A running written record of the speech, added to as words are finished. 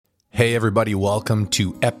Hey everybody, welcome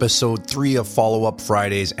to episode 3 of Follow Up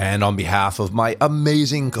Fridays, and on behalf of my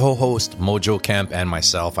amazing co-host Mojo Kemp and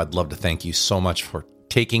myself, I'd love to thank you so much for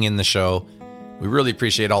taking in the show. We really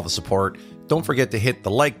appreciate all the support. Don't forget to hit the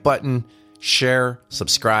like button, share,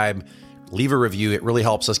 subscribe, leave a review. It really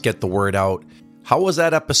helps us get the word out. How was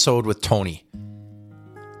that episode with Tony?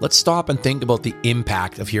 Let's stop and think about the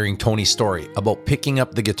impact of hearing Tony's story about picking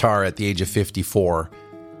up the guitar at the age of 54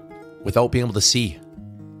 without being able to see.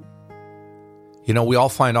 You know, we all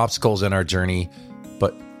find obstacles in our journey,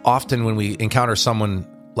 but often when we encounter someone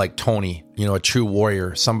like Tony, you know, a true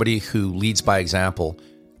warrior, somebody who leads by example,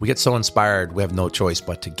 we get so inspired, we have no choice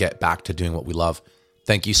but to get back to doing what we love.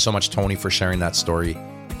 Thank you so much, Tony, for sharing that story.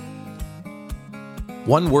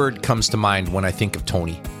 One word comes to mind when I think of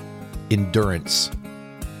Tony: endurance.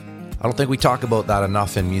 I don't think we talk about that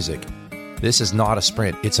enough in music. This is not a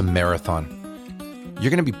sprint, it's a marathon. You're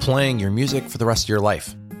going to be playing your music for the rest of your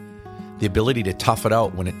life. The ability to tough it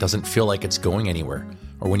out when it doesn't feel like it's going anywhere,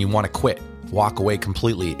 or when you want to quit, walk away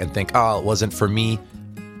completely and think, oh, it wasn't for me.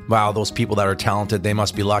 Wow, those people that are talented, they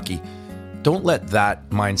must be lucky. Don't let that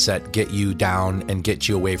mindset get you down and get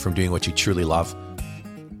you away from doing what you truly love.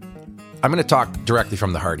 I'm going to talk directly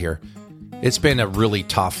from the heart here. It's been a really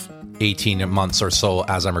tough 18 months or so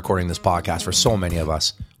as I'm recording this podcast for so many of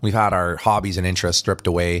us. We've had our hobbies and interests stripped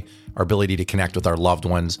away, our ability to connect with our loved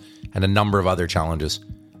ones, and a number of other challenges.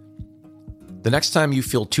 The next time you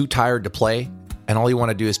feel too tired to play and all you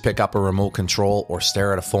want to do is pick up a remote control or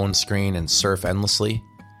stare at a phone screen and surf endlessly,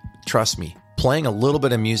 trust me, playing a little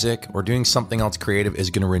bit of music or doing something else creative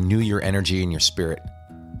is going to renew your energy and your spirit.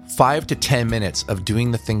 5 to 10 minutes of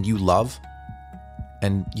doing the thing you love,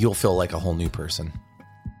 and you'll feel like a whole new person.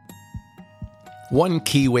 One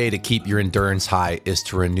key way to keep your endurance high is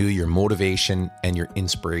to renew your motivation and your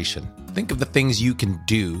inspiration. Think of the things you can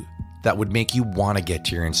do that would make you want to get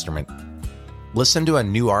to your instrument. Listen to a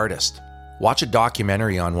new artist. Watch a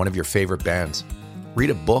documentary on one of your favorite bands. Read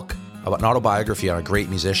a book about an autobiography on a great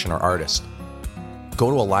musician or artist. Go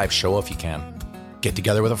to a live show if you can. Get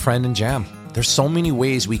together with a friend and jam. There's so many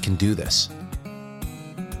ways we can do this.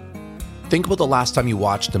 Think about the last time you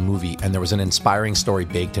watched a movie and there was an inspiring story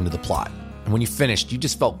baked into the plot. And when you finished, you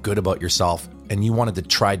just felt good about yourself and you wanted to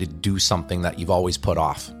try to do something that you've always put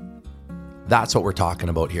off. That's what we're talking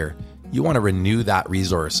about here. You want to renew that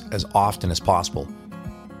resource as often as possible.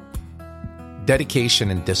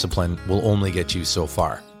 Dedication and discipline will only get you so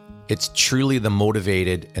far. It's truly the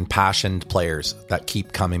motivated and passionate players that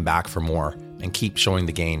keep coming back for more and keep showing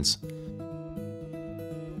the gains.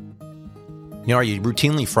 You know, are you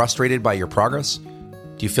routinely frustrated by your progress?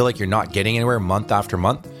 Do you feel like you're not getting anywhere month after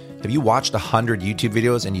month? Have you watched 100 YouTube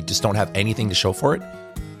videos and you just don't have anything to show for it?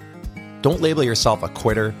 Don't label yourself a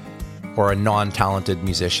quitter or a non-talented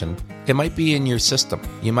musician. It might be in your system.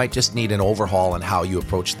 You might just need an overhaul in how you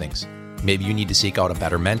approach things. Maybe you need to seek out a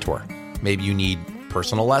better mentor. Maybe you need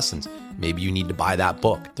personal lessons. Maybe you need to buy that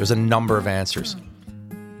book. There's a number of answers.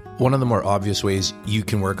 One of the more obvious ways you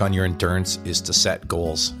can work on your endurance is to set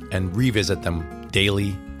goals and revisit them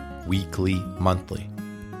daily, weekly, monthly.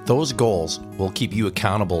 Those goals will keep you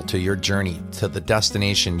accountable to your journey, to the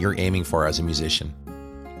destination you're aiming for as a musician.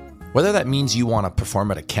 Whether that means you want to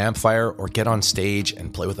perform at a campfire or get on stage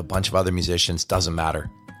and play with a bunch of other musicians doesn't matter.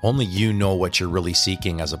 Only you know what you're really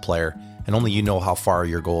seeking as a player, and only you know how far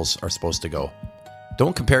your goals are supposed to go.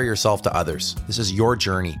 Don't compare yourself to others. This is your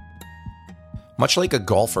journey. Much like a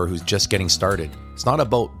golfer who's just getting started, it's not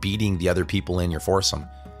about beating the other people in your foursome.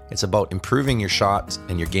 It's about improving your shots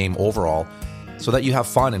and your game overall so that you have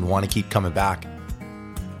fun and want to keep coming back.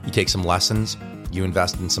 You take some lessons, you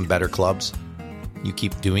invest in some better clubs, you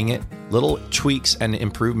keep doing it. Little tweaks and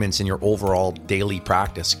improvements in your overall daily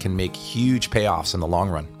practice can make huge payoffs in the long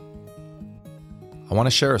run. I want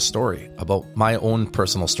to share a story about my own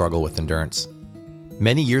personal struggle with endurance.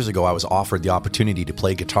 Many years ago, I was offered the opportunity to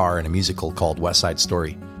play guitar in a musical called West Side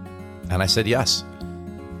Story, and I said yes.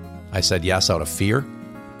 I said yes out of fear,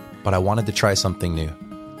 but I wanted to try something new.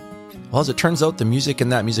 Well, as it turns out, the music in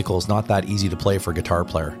that musical is not that easy to play for a guitar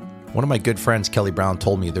player. One of my good friends, Kelly Brown,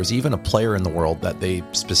 told me there's even a player in the world that they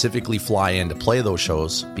specifically fly in to play those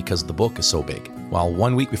shows because the book is so big. Well,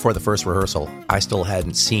 1 week before the first rehearsal, I still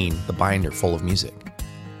hadn't seen the binder full of music.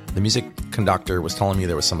 The music conductor was telling me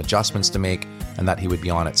there was some adjustments to make and that he would be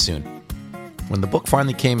on it soon. When the book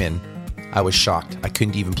finally came in, I was shocked. I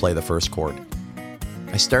couldn't even play the first chord.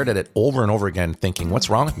 I stared at it over and over again thinking, what's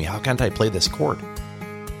wrong with me? How can't I play this chord?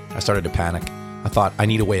 I started to panic. I thought, I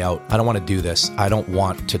need a way out. I don't want to do this. I don't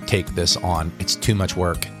want to take this on. It's too much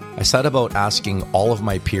work. I set about asking all of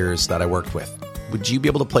my peers that I worked with, would you be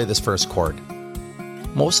able to play this first chord?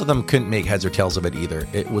 Most of them couldn't make heads or tails of it either.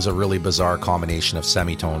 It was a really bizarre combination of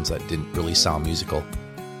semitones that didn't really sound musical.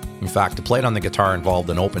 In fact, to play it on the guitar involved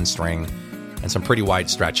an open string and some pretty wide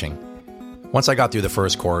stretching. Once I got through the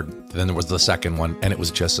first chord, then there was the second one, and it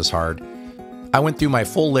was just as hard. I went through my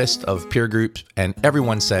full list of peer groups, and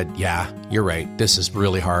everyone said, yeah, you're right, this is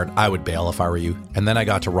really hard. I would bail if I were you. And then I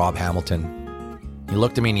got to Rob Hamilton. He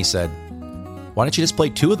looked at me and he said, why don't you just play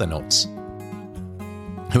 2 of the notes?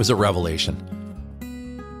 It was a revelation.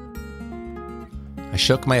 I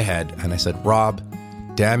shook my head and I said, Rob,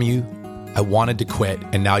 damn you, I wanted to quit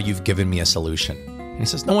and now you've given me a solution. And he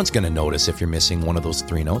says, no one's going to notice if you're missing one of those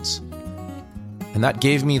 3 notes. And that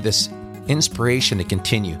gave me this inspiration to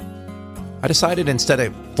continue. I decided instead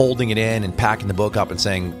of folding it in and packing the book up and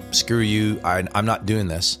saying, screw you, I'm not doing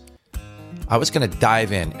this, I was going to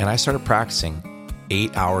dive in, and I started practicing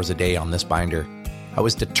 8 hours a day on this binder. I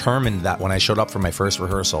was determined that when I showed up for my first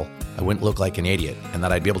rehearsal, I wouldn't look like an idiot and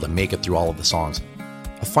that I'd be able to make it through all of the songs.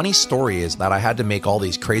 A funny story is that I had to make all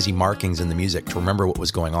these crazy markings in the music to remember what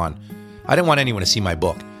was going on. I didn't want anyone to see my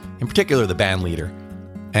book, in particular the band leader.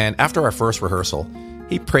 And after our first rehearsal,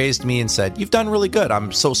 he praised me and said, you've done really good.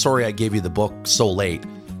 I'm so sorry I gave you the book so late.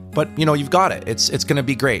 But, you've got it. It's going to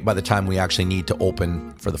be great by the time we actually need to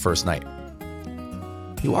open for the first night.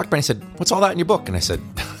 He walked by and said, what's all that in your book? And I said,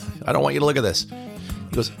 I don't want you to look at this.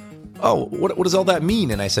 He goes, oh, what does all that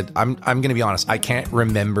mean? And I said, I'm going to be honest. I can't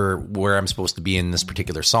remember where I'm supposed to be in this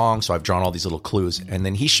particular song. So I've drawn all these little clues. And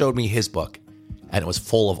then he showed me his book and it was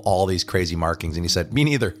full of all these crazy markings. And he said, me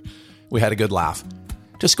neither. We had a good laugh.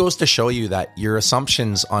 Just goes to show you that your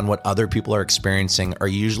assumptions on what other people are experiencing are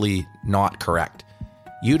usually not correct.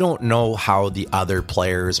 You don't know how the other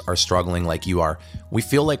players are struggling like you are. We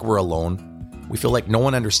feel like we're alone. We feel like no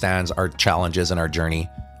one understands our challenges and our journey.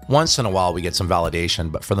 Once in a while, we get some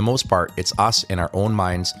validation, but for the most part, it's us in our own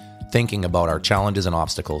minds thinking about our challenges and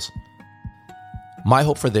obstacles. My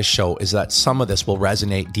hope for this show is that some of this will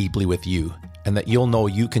resonate deeply with you and that you'll know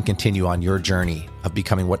you can continue on your journey of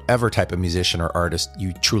becoming whatever type of musician or artist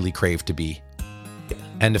you truly crave to be.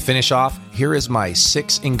 And to finish off, here is my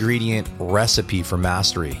 6-ingredient recipe for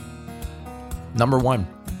mastery. Number 1,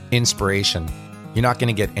 inspiration. You're not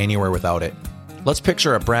going to get anywhere without it. Let's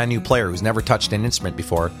picture a brand new player who's never touched an instrument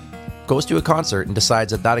before, goes to a concert and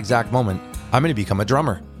decides at that exact moment, I'm going to become a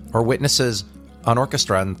drummer, or witnesses an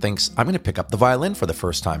orchestra and thinks, I'm going to pick up the violin for the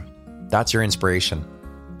first time. That's your inspiration.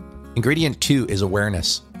 Ingredient 2 is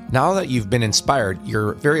awareness. Now that you've been inspired,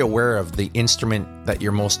 you're very aware of the instrument that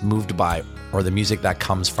you're most moved by or the music that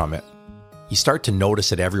comes from it. You start to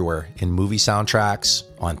notice it everywhere, in movie soundtracks,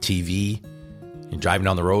 on TV, you're driving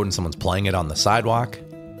down the road and someone's playing it on the sidewalk.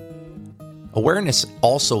 Awareness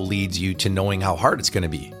also leads you to knowing how hard it's going to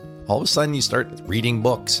be. All of a sudden you start reading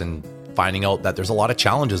books and finding out that there's a lot of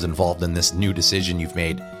challenges involved in this new decision you've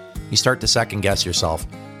made. You start to second guess yourself.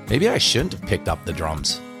 Maybe I shouldn't have picked up the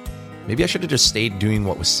drums. Maybe I should have just stayed doing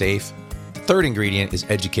what was safe. The 3rd ingredient is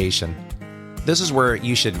education. This is where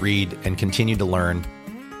you should read and continue to learn,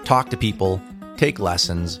 talk to people, take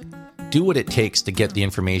lessons, do what it takes to get the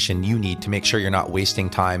information you need to make sure you're not wasting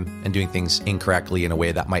time and doing things incorrectly in a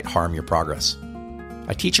way that might harm your progress.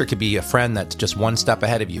 A teacher could be a friend that's just one step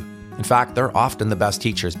ahead of you. In fact, they're often the best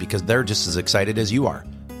teachers because they're just as excited as you are.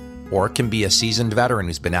 Or it can be a seasoned veteran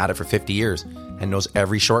who's been at it for 50 years and knows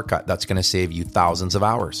every shortcut that's going to save you thousands of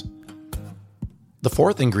hours. The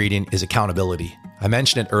 4th ingredient is accountability. I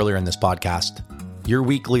mentioned it earlier in this podcast. Your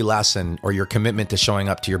weekly lesson or your commitment to showing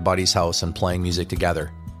up to your buddy's house and playing music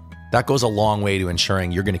together. That goes a long way to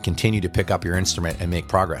ensuring you're going to continue to pick up your instrument and make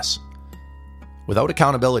progress. Without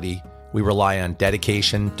accountability, we rely on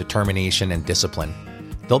dedication, determination, and discipline.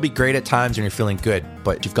 They'll be great at times when you're feeling good,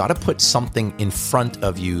 but you've got to put something in front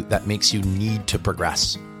of you that makes you need to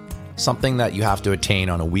progress. Something that you have to attain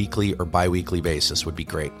on a weekly or bi-weekly basis would be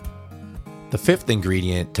great. The 5th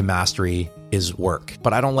ingredient to mastery is work,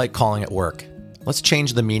 but I don't like calling it work. Let's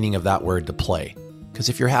change the meaning of that word to play. Because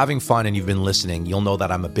if you're having fun and you've been listening, you'll know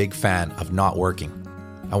that I'm a big fan of not working.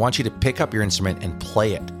 I want you to pick up your instrument and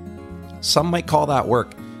play it. Some might call that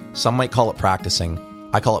work. Some might call it practicing.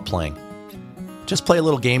 I call it playing. Just play a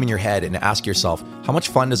little game in your head and ask yourself, how much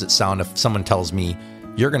fun does it sound if someone tells me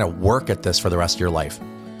you're going to work at this for the rest of your life?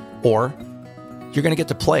 Or you're going to get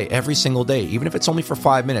to play every single day. Even if it's only for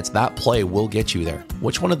 5 minutes, that play will get you there.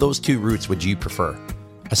 Which one of those 2 routes would you prefer?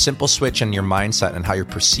 A simple switch in your mindset and how you're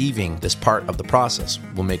perceiving this part of the process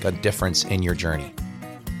will make a difference in your journey.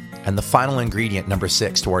 And the final ingredient, number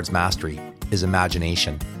 6, towards mastery, is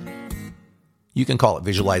imagination. You can call it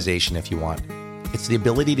visualization if you want. It's the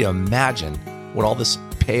ability to imagine what all this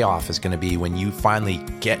payoff is going to be when you finally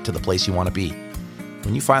get to the place you want to be.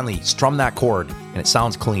 when you finally strum that chord and it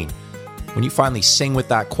sounds clean, when you finally sing with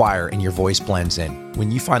that choir and your voice blends in,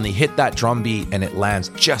 when you finally hit that drum beat and it lands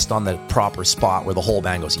just on the proper spot where the whole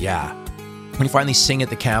band goes, yeah. When you finally sing at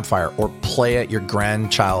the campfire or play at your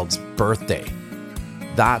grandchild's birthday,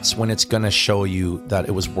 that's when it's going to show you that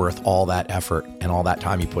it was worth all that effort and all that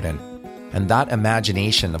time you put in. And that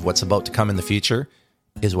imagination of what's about to come in the future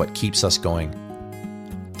is what keeps us going.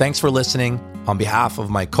 Thanks for listening. On behalf of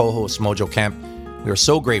my co-host, Mojo Kemp, we are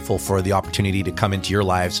so grateful for the opportunity to come into your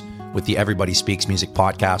lives with the Everybody Speaks Music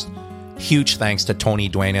podcast. Huge thanks to Tony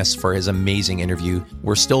Duenas for his amazing interview.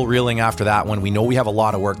 We're still reeling after that one. We know we have a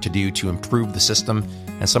lot of work to do to improve the system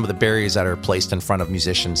and some of the barriers that are placed in front of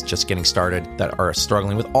musicians just getting started that are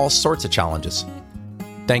struggling with all sorts of challenges.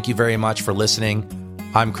 Thank you very much for listening.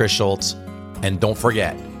 I'm Chris Schultz, and don't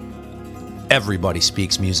forget, everybody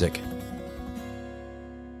speaks music.